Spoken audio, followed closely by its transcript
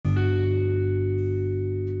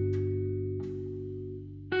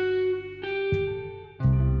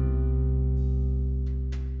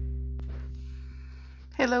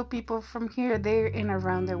Hello, people from here, there, and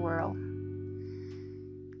around the world.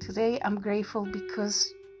 Today, I'm grateful because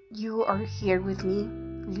you are here with me.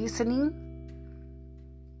 Listening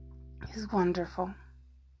is wonderful.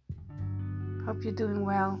 Hope you're doing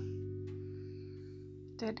well.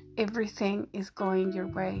 That everything is going your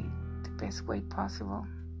way, the best way possible.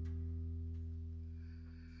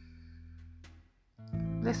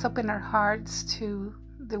 Let's open our hearts to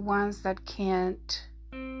the ones that can't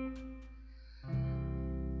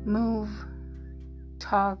move,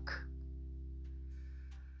 talk,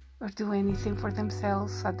 or do anything for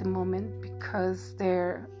themselves at the moment because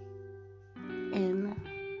they're in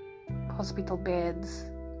hospital beds,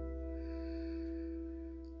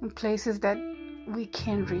 in places that we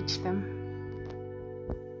can't reach them.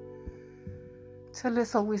 So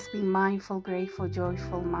let's always be mindful, grateful,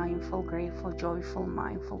 joyful, mindful, grateful, joyful,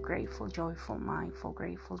 mindful, grateful, joyful, mindful,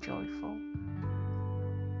 grateful, joyful.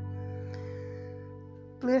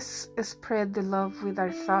 Let's spread the love with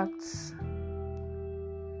our thoughts,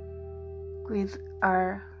 with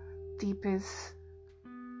our deepest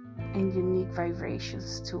and unique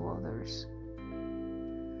vibrations to others.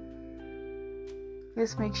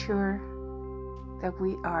 Let's make sure that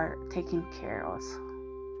we are taking care of us.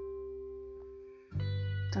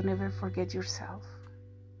 Don't ever forget yourself.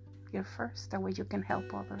 You're first, that way you can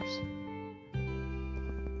help others.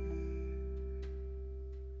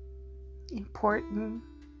 Important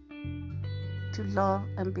to love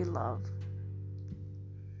and be loved,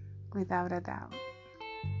 without a doubt.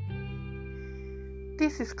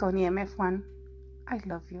 This is Connie MF1. I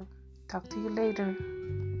love you. Talk to you later.